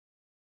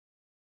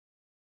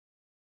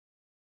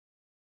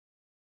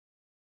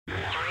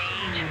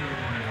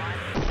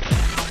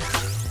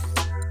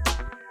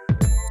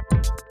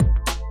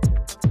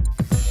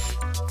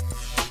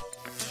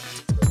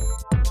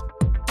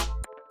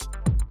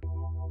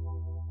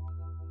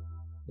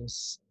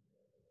this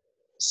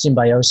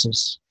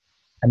symbiosis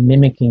and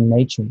mimicking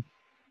nature.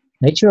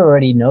 Nature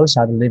already knows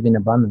how to live in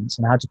abundance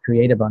and how to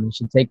create abundance.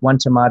 You take one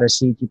tomato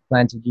seed you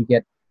planted, you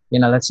get,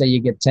 let's say you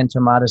get 10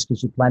 tomatoes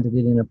because you planted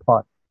it in a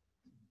pot.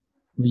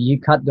 You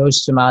cut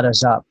those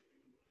tomatoes up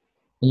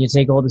and you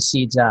take all the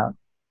seeds out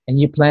and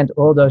you plant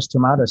all those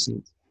tomato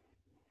seeds.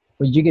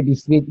 But you could be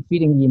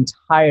feeding the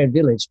entire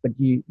village, but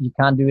you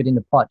can't do it in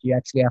a pot. You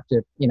actually have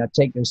to,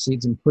 take those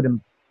seeds and put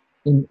them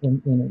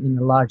in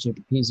a larger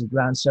piece of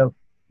ground. So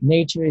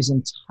nature is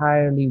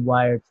entirely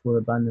wired for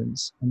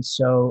abundance. And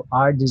so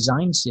our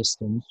design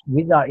systems,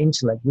 with our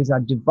intellect, with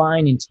our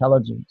divine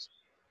intelligence,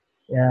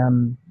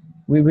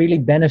 we're really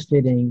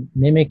benefiting,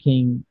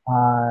 mimicking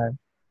our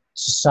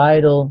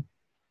societal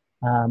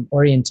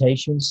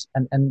orientations.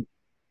 And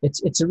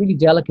it's a really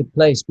delicate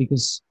place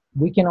because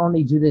we can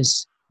only do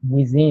this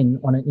within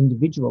on an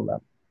individual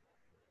level.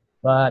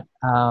 But,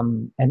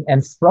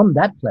 and from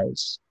that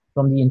place,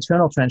 from the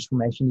internal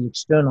transformation, the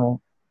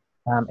external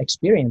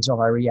experience of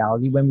our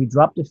reality, when we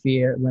drop the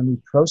fear, when we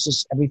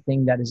process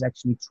everything that is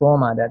actually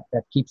trauma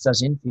that keeps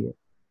us in fear,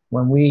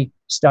 when we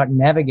start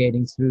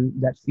navigating through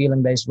that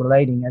feeling-based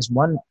relating as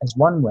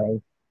one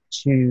way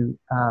to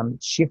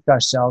shift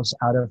ourselves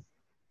out of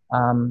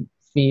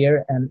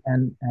fear and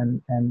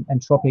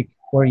entropic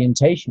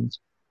orientations,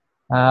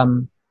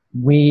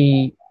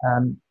 we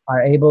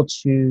are able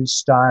to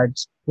start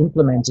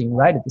implementing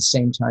right at the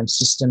same time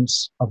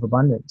systems of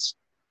abundance.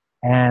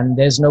 And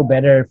there's no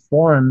better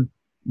form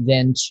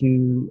than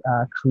to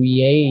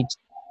create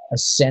a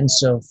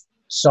sense of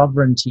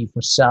sovereignty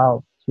for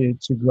self,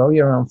 to grow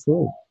your own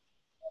food.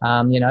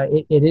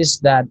 It is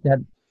that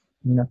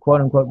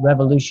quote unquote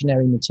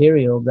revolutionary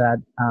material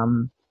that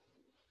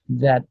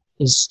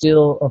is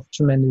still of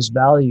tremendous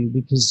value,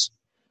 because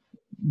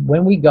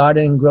when we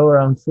garden and grow our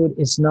own food,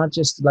 it's not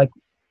just like,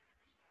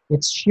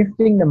 it's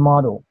shifting the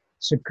model.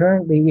 So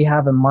currently we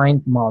have a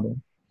mind model,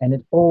 and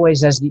it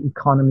always has the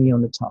economy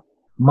on the top.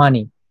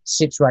 Money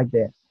sits right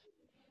there.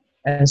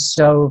 And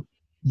so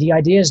the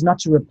idea is not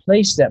to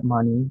replace that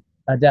money,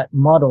 that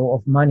model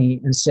of money,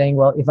 and saying,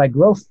 well, if I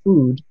grow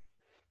food,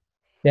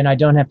 then I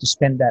don't have to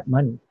spend that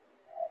money.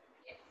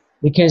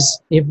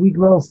 Because if we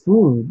grow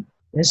food,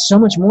 there's so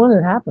much more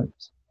that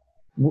happens.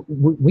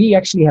 We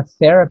actually have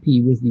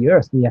therapy with the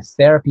earth. We have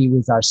therapy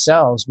with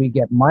ourselves. We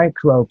get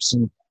microbes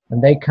and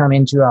they come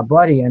into our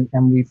body, and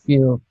we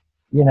feel,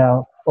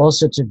 all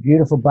sorts of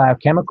beautiful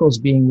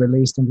biochemicals being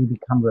released, and we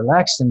become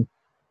relaxed. And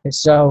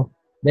so,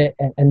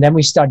 and then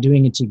we start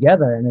doing it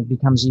together, and it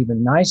becomes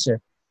even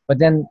nicer. But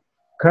then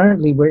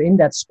currently we're in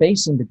that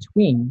space in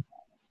between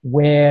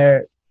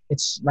where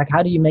it's like,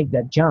 how do you make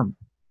that jump?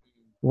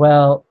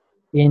 Well,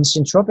 in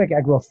Syntropic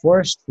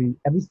Agroforestry,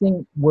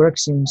 everything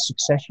works in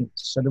successions.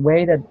 So the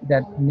way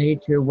that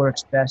nature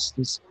works best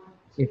is,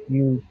 if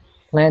you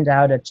planned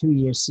out a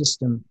 2-year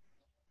system,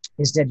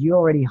 is that you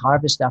already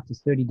harvest after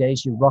 30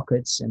 days your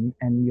rockets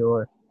and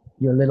your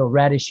little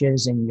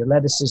radishes and your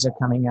lettuces are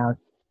coming out.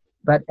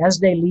 But as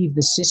they leave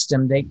the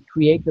system, they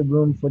create the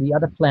room for the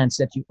other plants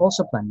that you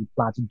also plant. You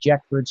planted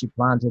jackfruits, you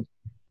planted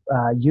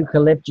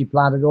eucalypt, you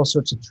planted all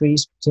sorts of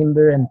trees,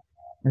 timber, and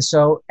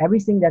so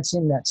everything that's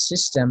in that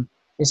system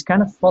is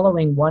kind of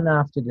following one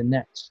after the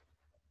next.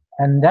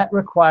 And that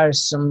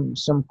requires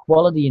some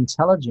quality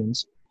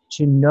intelligence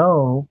to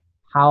know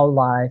how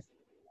life,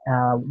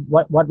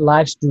 what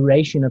life's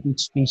duration of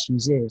each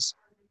species is.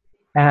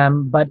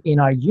 But in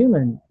our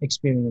human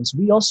experience,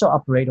 we also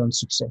operate on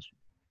succession.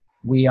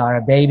 We are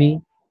a baby,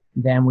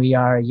 then we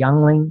are a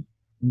youngling,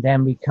 and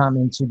then we come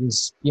into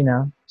this,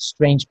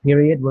 strange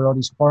period where all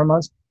these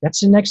hormones,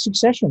 that's the next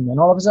succession. Then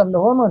all of a sudden the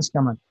hormones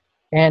come on,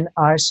 and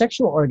our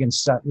sexual organs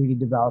start really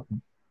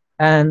developing.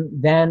 And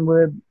then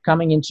we're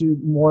coming into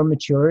more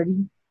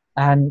maturity,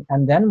 and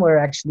then we're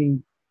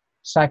actually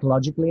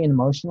psychologically and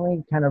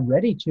emotionally kind of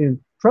ready to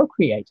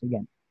procreate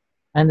again.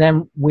 And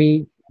then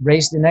we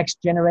raise the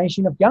next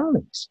generation of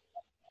younglings.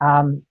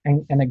 And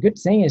a good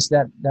thing is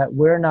that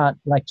we're not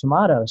like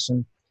tomatoes,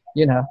 and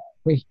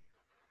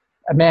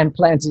a man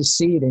plants his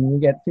seed and you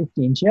get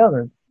 15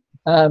 children.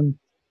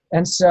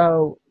 And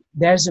so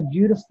there's a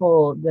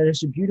beautiful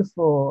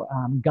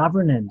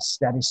governance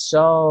that is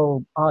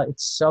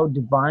it's so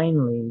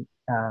divinely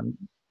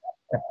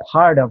a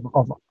part of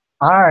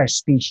our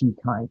species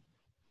kind.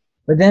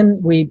 But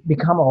then we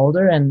become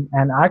older, and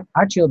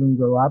our children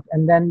grow up,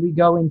 and then we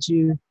go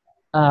into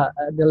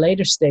the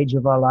later stage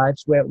of our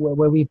lives where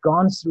we've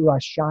gone through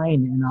our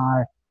shine and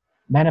our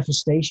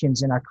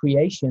manifestations and our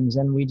creations,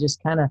 and we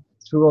just kind of,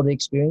 through all the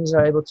experiences,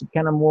 are able to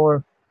kind of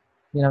more,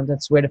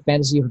 that's where the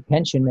fantasy of a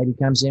pension maybe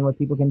comes in, where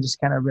people can just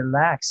kind of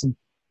relax. And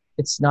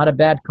it's not a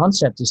bad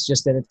concept. It's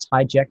just that it's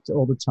hijacked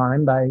all the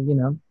time by,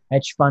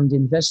 hedge fund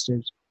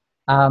investors.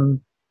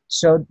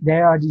 So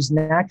there are these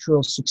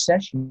natural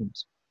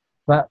successions.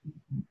 But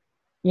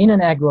in an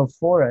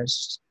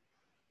agroforest,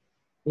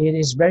 it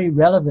is very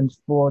relevant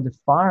for the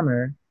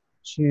farmer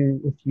to,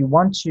 if you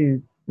want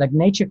to, like,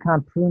 nature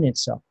can't prune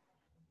itself.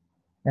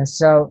 And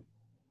so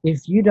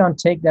if you don't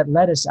take that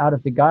lettuce out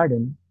of the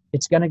garden,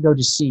 it's going to go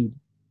to seed.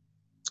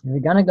 And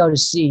it's going to go to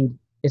seed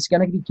it's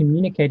going to be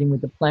communicating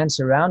with the plants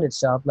around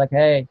itself, like,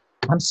 hey,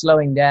 I'm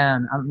slowing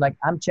down.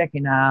 I'm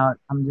checking out.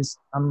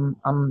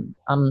 I'm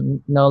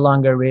no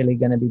longer really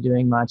going to be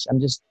doing much.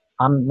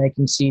 I'm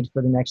making seed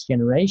for the next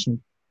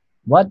generation.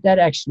 What that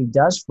actually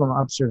does from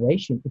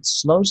observation, it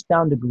slows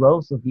down the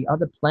growth of the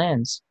other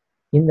plants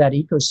in that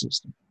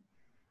ecosystem.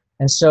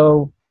 And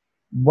so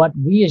what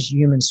we as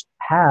humans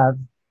have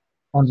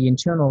on the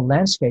internal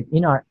landscape,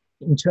 in our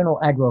internal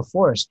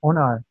agroforest, on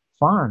our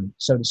farm,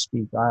 so to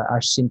speak, our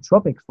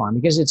syntropic farm,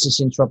 because it's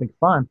a syntropic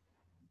farm,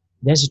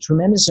 there's a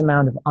tremendous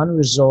amount of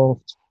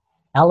unresolved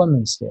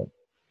elements there,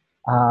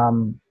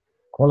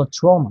 called a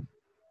trauma.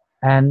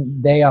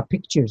 And they are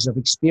pictures of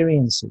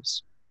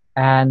experiences.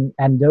 And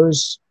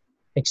those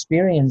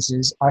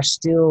experiences are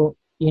still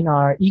in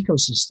our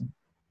ecosystem.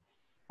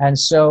 And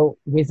so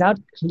without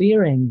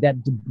clearing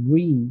that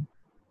debris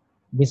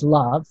with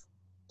love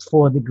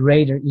for the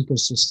greater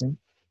ecosystem,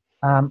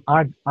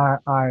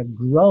 our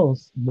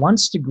growth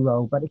wants to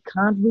grow, but it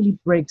can't really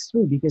break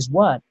through because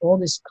what? All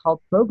this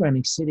cult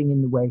programming sitting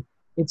in the way.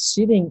 It's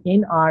sitting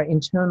in our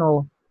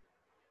internal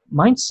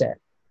mindset.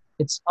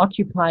 It's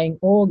occupying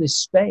all this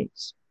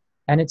space.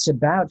 And it's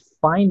about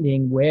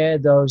finding where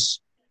those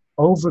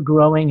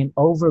overgrowing and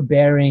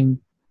overbearing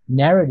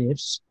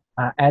narratives,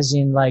 as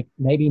in like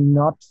maybe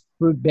not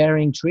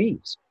fruit-bearing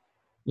trees.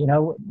 You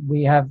know,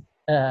 we have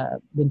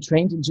been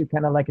trained into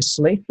kind of like a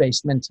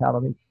slave-based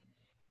mentality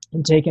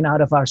and taken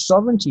out of our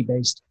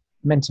sovereignty-based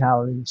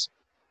mentalities.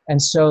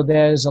 And so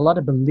there's a lot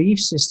of belief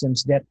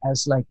systems that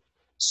as like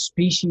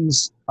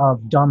species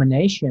of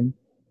domination,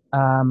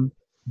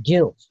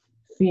 guilt,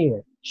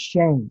 fear,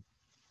 shame,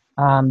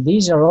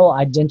 these are all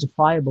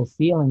identifiable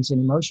feelings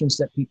and emotions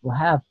that people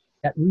have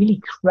that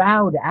really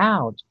crowd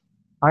out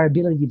our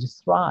ability to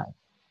thrive.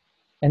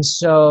 And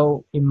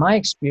so in my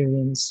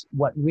experience,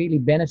 what really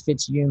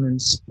benefits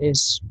humans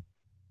is,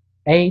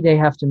 A, they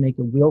have to make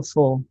a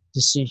willful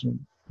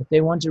decision. If they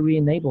want to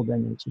re-enable their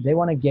nature, they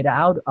want to get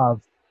out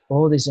of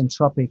all this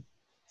entropic,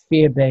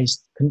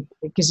 fear-based,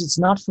 because it's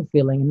not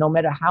fulfilling. And no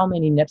matter how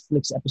many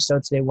Netflix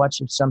episodes they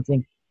watch of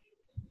something,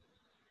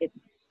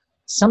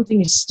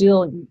 something is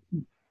still,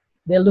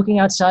 they're looking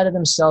outside of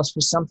themselves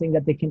for something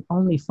that they can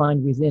only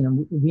find within.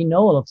 And we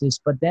know all of this,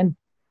 but then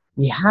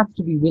we have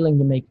to be willing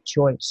to make a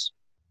choice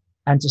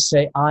and to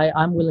say,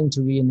 I'm willing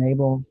to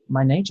re-enable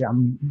my nature.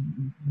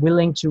 I'm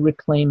willing to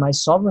reclaim my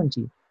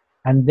sovereignty.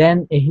 And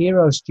then a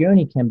hero's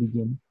journey can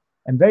begin.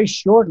 And very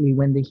shortly,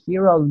 when the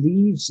hero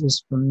leaves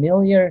his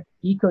familiar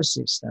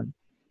ecosystem,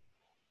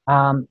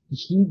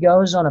 he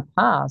goes on a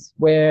path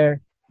where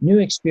new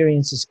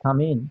experiences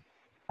come in.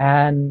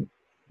 And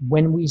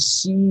when we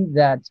see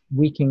that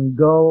we can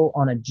go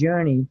on a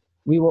journey,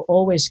 we will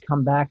always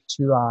come back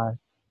to our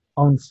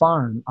own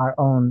farm, our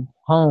own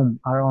home,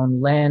 our own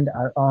land,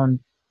 our own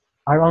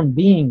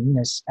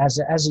beingness as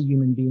a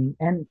human being,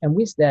 and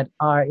with that,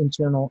 our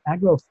internal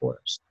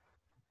agroforest.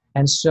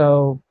 And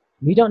so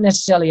we don't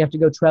necessarily have to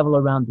go travel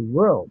around the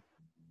world.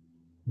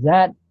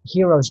 That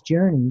hero's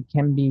journey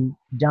can be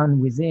done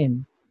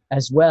within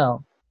as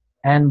well.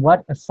 And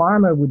what a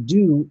farmer would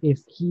do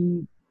if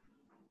he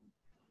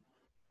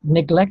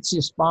neglects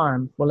his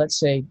farm for, let's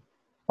say,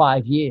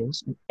 5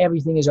 years, and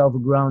everything is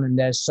overgrown, and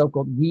there's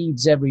so-called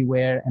weeds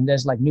everywhere, and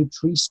there's like new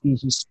tree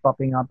species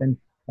popping up, and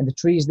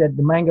the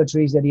mango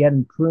trees that he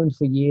hadn't pruned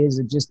for years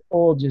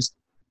are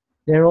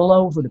they're all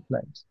over the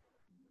place.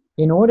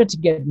 In order to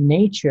get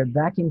nature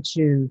back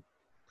into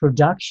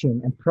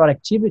production and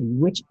productivity,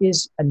 which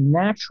is a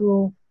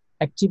natural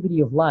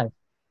activity of life.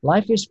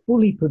 Life is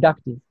fully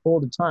productive all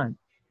the time.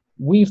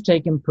 We've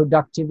taken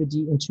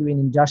productivity into an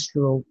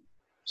industrial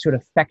sort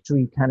of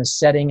factory kind of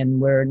setting, and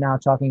we're now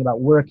talking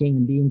about working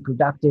and being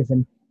productive,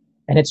 and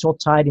it's all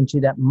tied into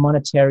that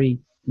monetary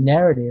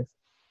narrative.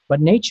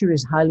 But nature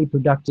is highly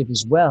productive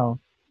as well,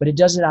 but it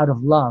does it out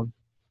of love.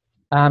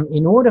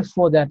 In order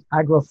for that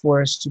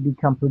agroforest to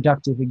become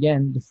productive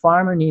again, the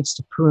farmer needs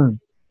to prune.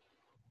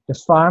 The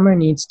farmer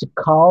needs to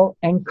cull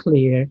and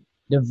clear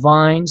the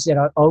vines that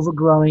are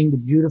overgrowing the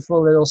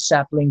beautiful little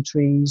sapling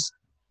trees.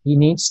 He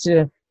needs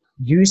to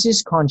use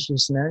his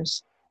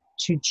consciousness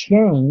to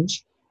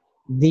change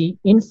the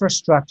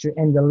infrastructure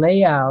and the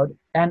layout,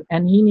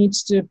 and he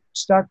needs to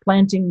start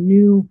planting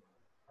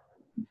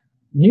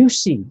new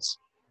seeds.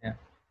 Yeah.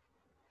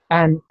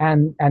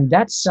 And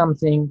that's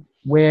something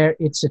where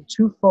it's a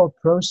twofold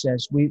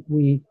process.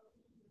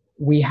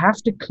 We have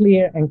to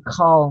clear and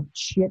cull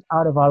shit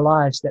out of our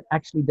lives that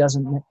actually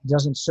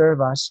doesn't serve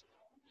us,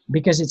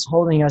 because it's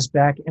holding us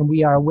back, and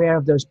we are aware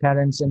of those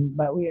patterns.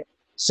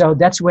 So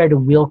that's where the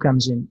will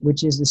comes in,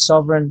 which is the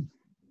sovereign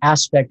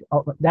aspect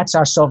that's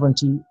our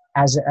sovereignty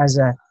as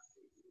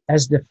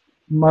the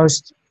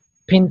most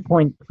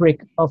pinpoint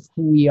prick of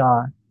who we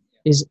are.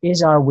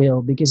 Is our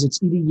will, because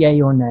it's either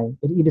yay or nay.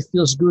 It either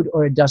feels good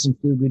or it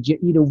doesn't feel good. You're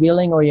either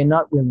willing or you're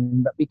not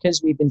willing. But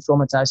because we've been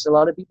traumatized, a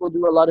lot of people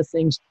do a lot of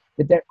things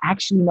that they're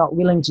actually not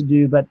willing to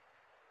do, but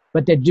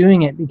they're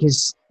doing it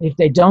because if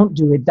they don't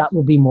do it, that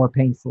will be more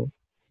painful.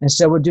 And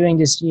so we're doing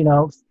this,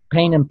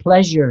 pain and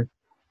pleasure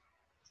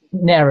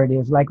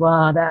narrative, like,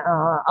 well,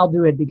 I'll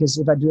do it because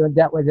if I do it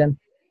that way, then.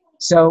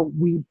 So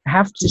we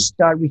have to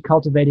start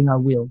recultivating our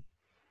will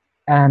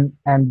and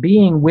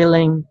being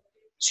willing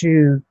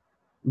to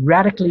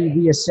radically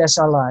reassess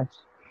our lives,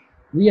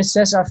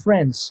 reassess our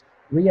friends,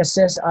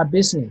 reassess our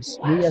business,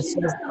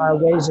 reassess our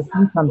ways of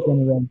income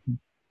generation,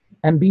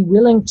 and be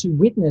willing to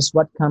witness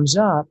what comes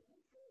up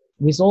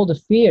with all the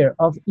fear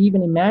of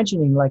even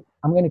imagining, like,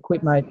 I'm going to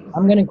quit my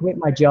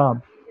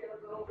job.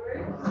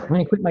 I'm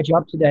going to quit my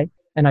job today,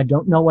 and I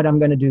don't know what I'm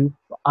going to do.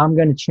 I'm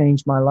going to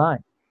change my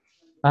life.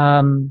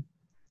 Um,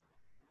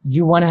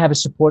 you want to have a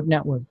support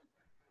network.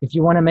 If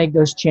you want to make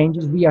those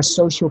changes, we are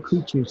social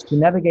creatures. To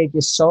navigate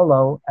this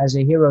solo as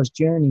a hero's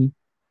journey,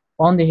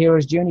 on the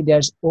hero's journey,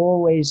 there's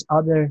always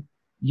other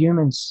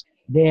humans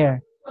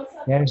there.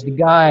 There's the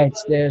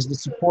guides, there's the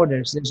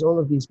supporters, there's all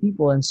of these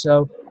people. And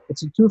so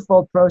it's a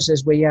twofold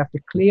process where you have to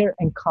clear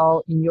and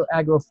cull in your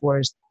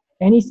agroforest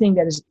anything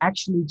that is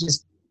actually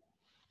just,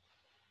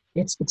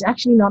 it's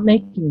actually not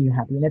making you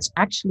happy. And it's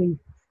actually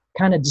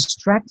kind of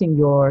distracting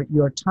your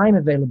time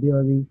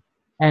availability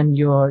and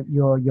your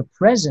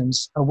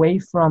presence away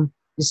from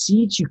the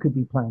seeds you could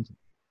be planting.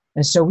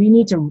 And so we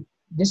need to,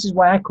 this is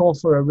why I call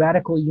for a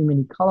radical human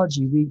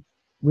ecology.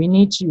 We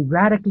need to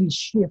radically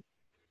shift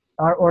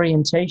our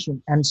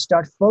orientation and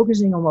start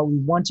focusing on what we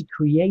want to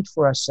create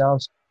for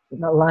ourselves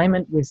in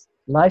alignment with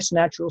life's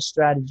natural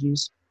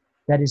strategies.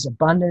 That is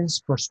abundance,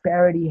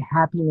 prosperity,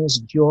 happiness,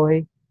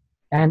 joy.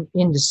 And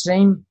in the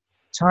same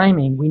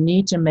timing, we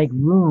need to make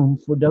room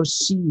for those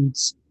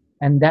seeds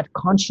and that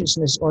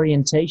consciousness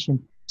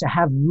orientation to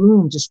have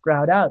room to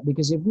sprout out.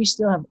 Because if we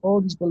still have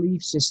all these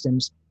belief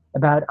systems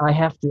about I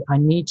have to, I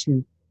need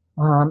to,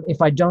 if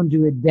I don't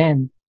do it,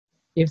 then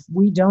if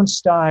we don't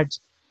start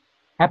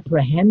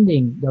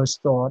apprehending those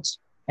thoughts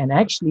and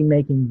actually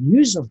making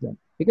use of them,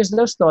 because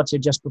those thoughts are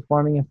just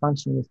performing a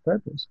function with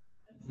purpose.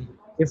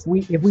 If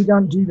we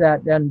don't do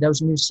that, then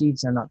those new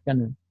seeds are not going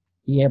to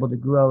be able to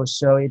grow.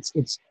 So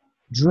it's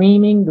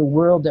dreaming the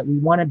world that we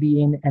want to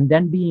be in, and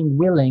then being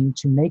willing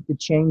to make the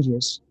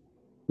changes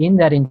in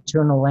that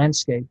internal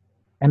landscape.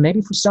 And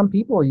maybe for some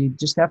people, you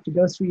just have to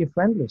go through your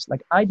friend list.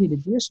 Like I did it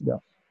years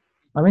ago.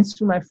 I went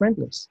through my friend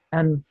list,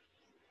 and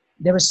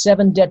there were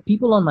 7 dead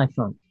people on my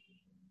phone.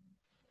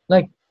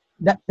 Like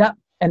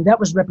that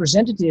was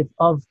representative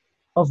of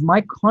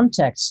my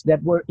contacts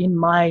that were in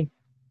my,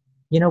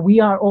 we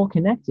are all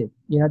connected.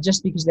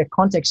 Just because they're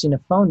contacts in a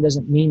phone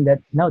doesn't mean that,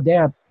 no,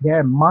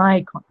 they're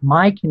my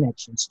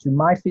connections to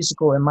my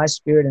physical and my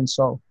spirit and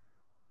soul.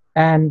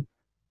 And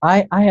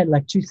I had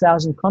like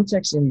 2,000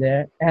 contacts in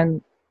there,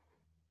 and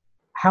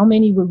how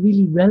many were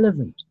really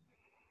relevant?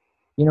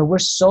 We're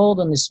sold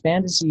on this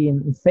fantasy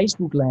in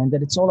Facebook land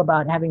that it's all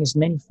about having as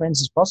many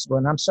friends as possible.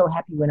 And I'm so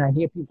happy when I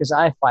hear people, because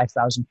I have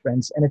 5,000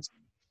 friends, and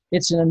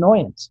it's an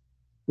annoyance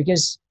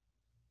because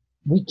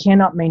we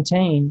cannot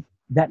maintain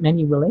that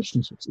many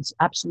relationships. It's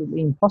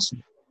absolutely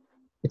impossible.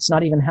 It's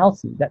not even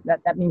healthy.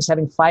 That means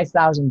having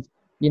 5,000,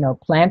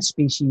 plant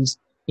species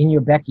in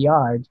your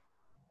backyard,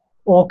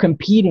 all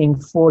competing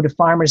for the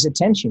farmer's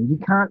attention. You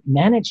can't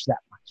manage that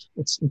much.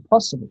 It's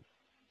impossible.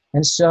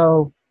 And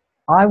so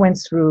I went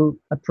through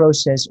a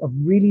process of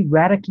really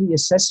radically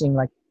assessing,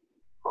 like,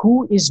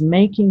 who is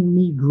making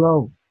me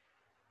grow?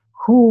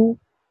 Who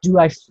do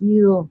I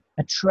feel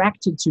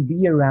attracted to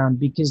be around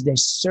because they're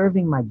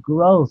serving my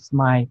growth,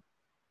 my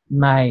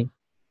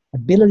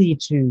ability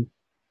to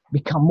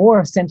become more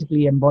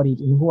authentically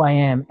embodied in who I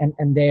am,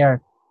 and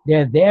they're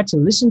there to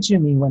listen to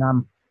me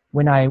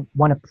when I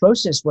want to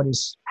process what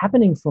is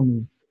happening for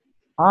me.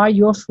 Are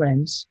your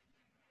friends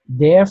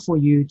there for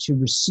you to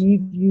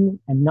receive you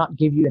and not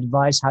give you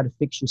advice how to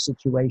fix your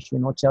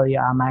situation, or tell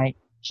you, mate,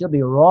 she'll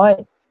be all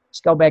right,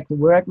 just go back to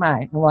work,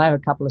 mate, and we'll have a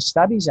couple of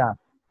stubbies up.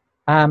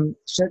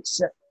 So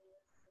it's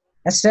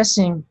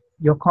assessing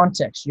your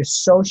context, your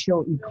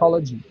social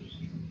ecology,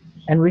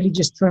 and really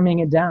just trimming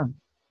it down.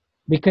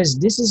 Because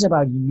this is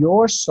about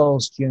your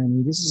soul's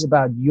journey. This is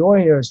about your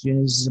hero's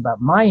journey. This is about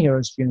my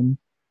hero's journey.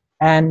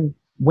 And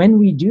when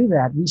we do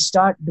that,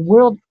 the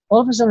world,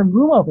 all of a sudden, a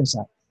room opens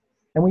up.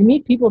 And we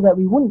meet people that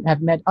we wouldn't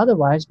have met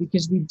otherwise,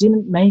 because we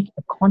didn't make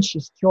a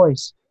conscious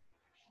choice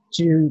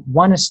to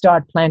want to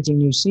start planting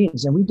new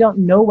seeds. And we don't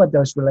know what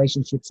those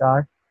relationships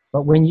are.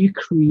 But when you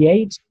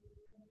create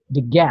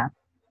the gap,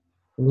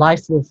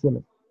 life will fill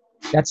it.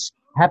 That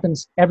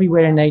happens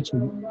everywhere in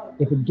nature.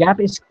 If a gap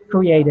is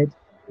created,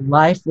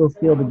 life will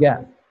fill the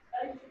gap.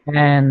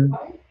 And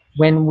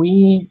when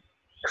we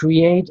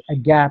create a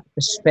gap,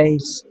 a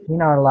space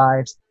in our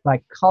lives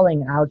by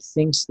culling out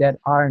things that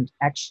aren't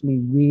actually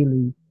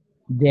really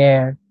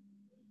there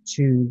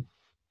to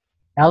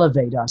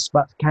elevate us,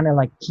 but kind of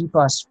like keep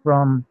us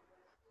from,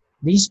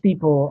 these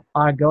people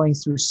are going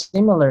through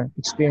similar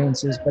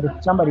experiences, but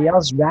if somebody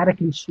else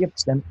radically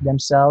shifts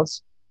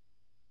themselves,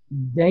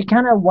 they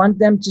kind of want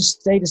them to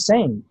stay the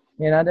same.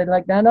 They're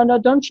like, no,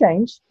 don't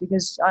change,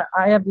 because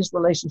I have this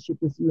relationship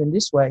with you in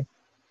this way.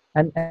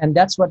 And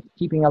that's what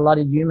keeping a lot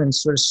of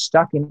humans sort of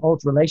stuck in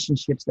old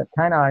relationships that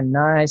kind of are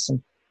nice,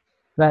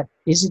 but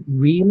is it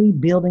really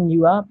building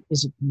you up?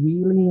 Is it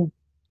really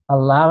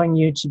allowing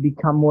you to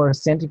become more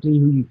authentically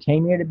who you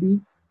came here to be?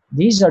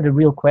 These are the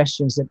real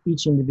questions that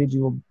each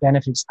individual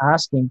benefits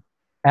asking,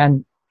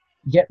 and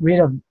get rid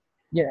of.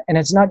 Yeah, and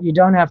it's not, you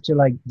don't have to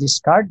like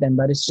discard them,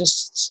 but it's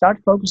just start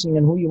focusing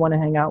on who you want to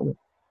hang out with,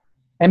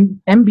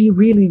 and be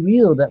really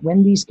real that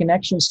when these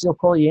connections still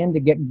call you in to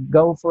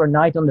go for a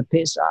night on the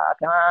piss,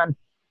 come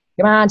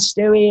on,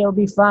 Stewie, it'll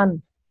be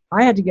fun.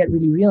 I had to get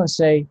really real and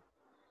say,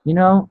 you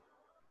know,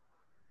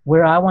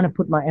 where I want to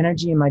put my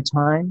energy and my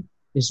time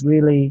is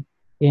really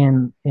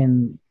in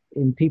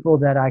people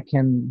that I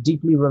can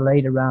deeply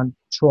relate around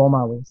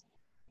trauma with.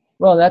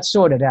 Well, that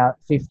sorted out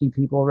 50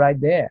 people right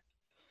there.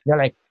 They're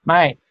like,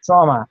 mate,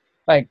 trauma.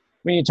 Like,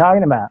 what are you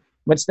talking about?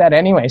 What's that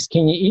anyways?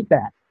 Can you eat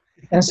that?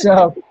 And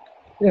so,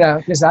 you know,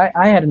 because I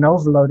had an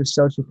overload of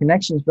social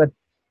connections, but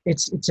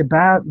it's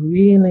about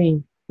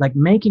really like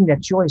making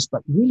that choice,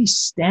 but really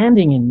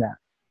standing in that,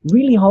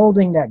 really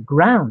holding that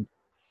ground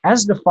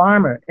as the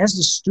farmer, as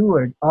the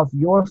steward of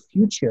your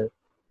future.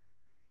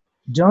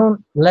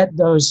 Don't let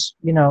those,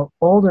 you know,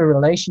 older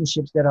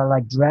relationships that are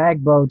like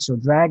drag boats or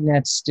drag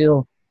nets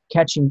still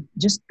catching,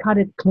 just cut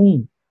it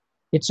clean.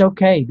 It's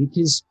okay,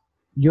 because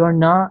you're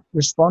not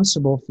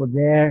responsible for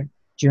their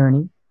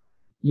journey.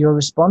 You're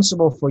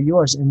responsible for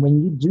yours. And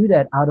when you do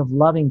that out of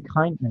loving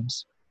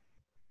kindness,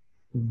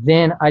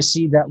 then I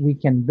see that we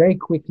can very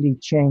quickly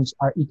change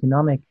our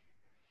economic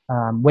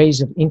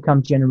ways of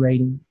income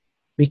generating,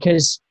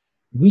 because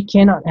we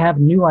cannot have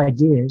new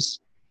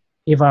ideas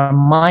if our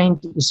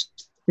mind is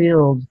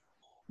filled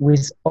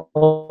with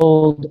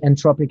old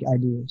entropic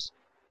ideas.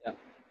 Yeah.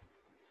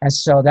 And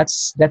so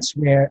that's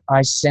where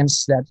I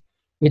sense that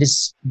it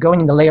is going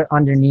in the layer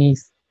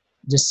underneath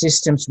the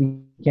systems we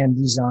can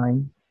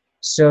design,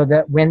 so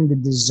that when the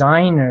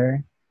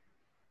designer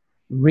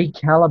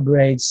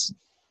recalibrates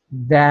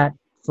that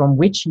from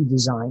which he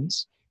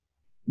designs,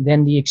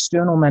 then the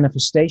external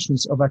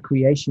manifestations of our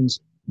creations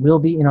will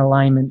be in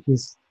alignment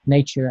with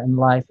nature and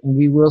life, and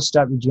we will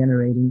start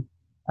regenerating.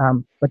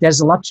 But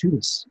there's a lot to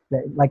this.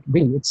 Like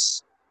really,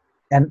 it's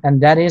and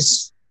that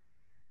is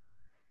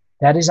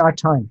our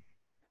time.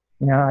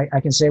 You know, I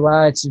can say,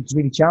 well, it's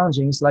really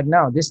challenging. It's like,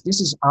 no, this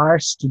is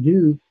ours to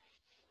do,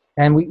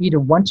 and we either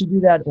want to do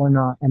that or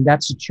not, and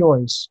that's a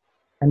choice,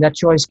 and that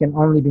choice can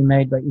only be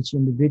made by each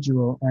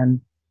individual,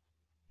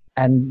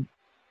 and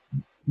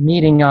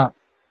meeting up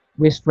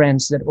with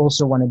friends that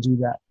also want to do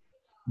that.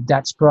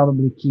 That's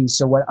probably key.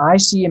 So what I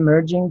see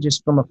emerging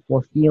just from a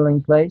for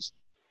feeling place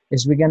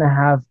is we're going to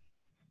have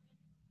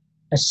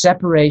a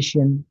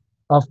separation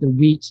of the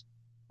wheat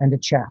and the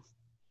chaff.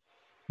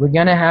 We're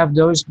going to have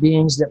those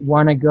beings that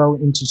want to go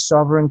into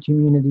sovereign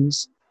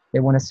communities. They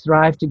want to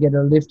thrive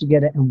together, live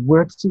together, and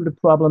work through the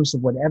problems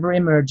of whatever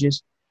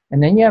emerges.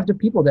 And then you have the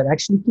people that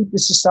actually keep the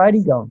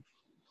society going.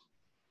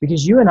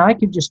 Because you and I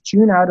could just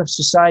tune out of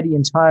society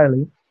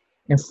entirely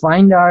and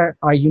find our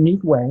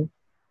unique way,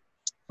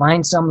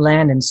 find some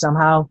land and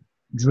somehow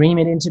dream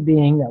it into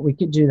being that we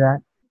could do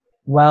that,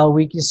 while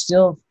we can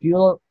still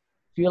fuel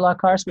our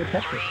cars with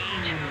petrol.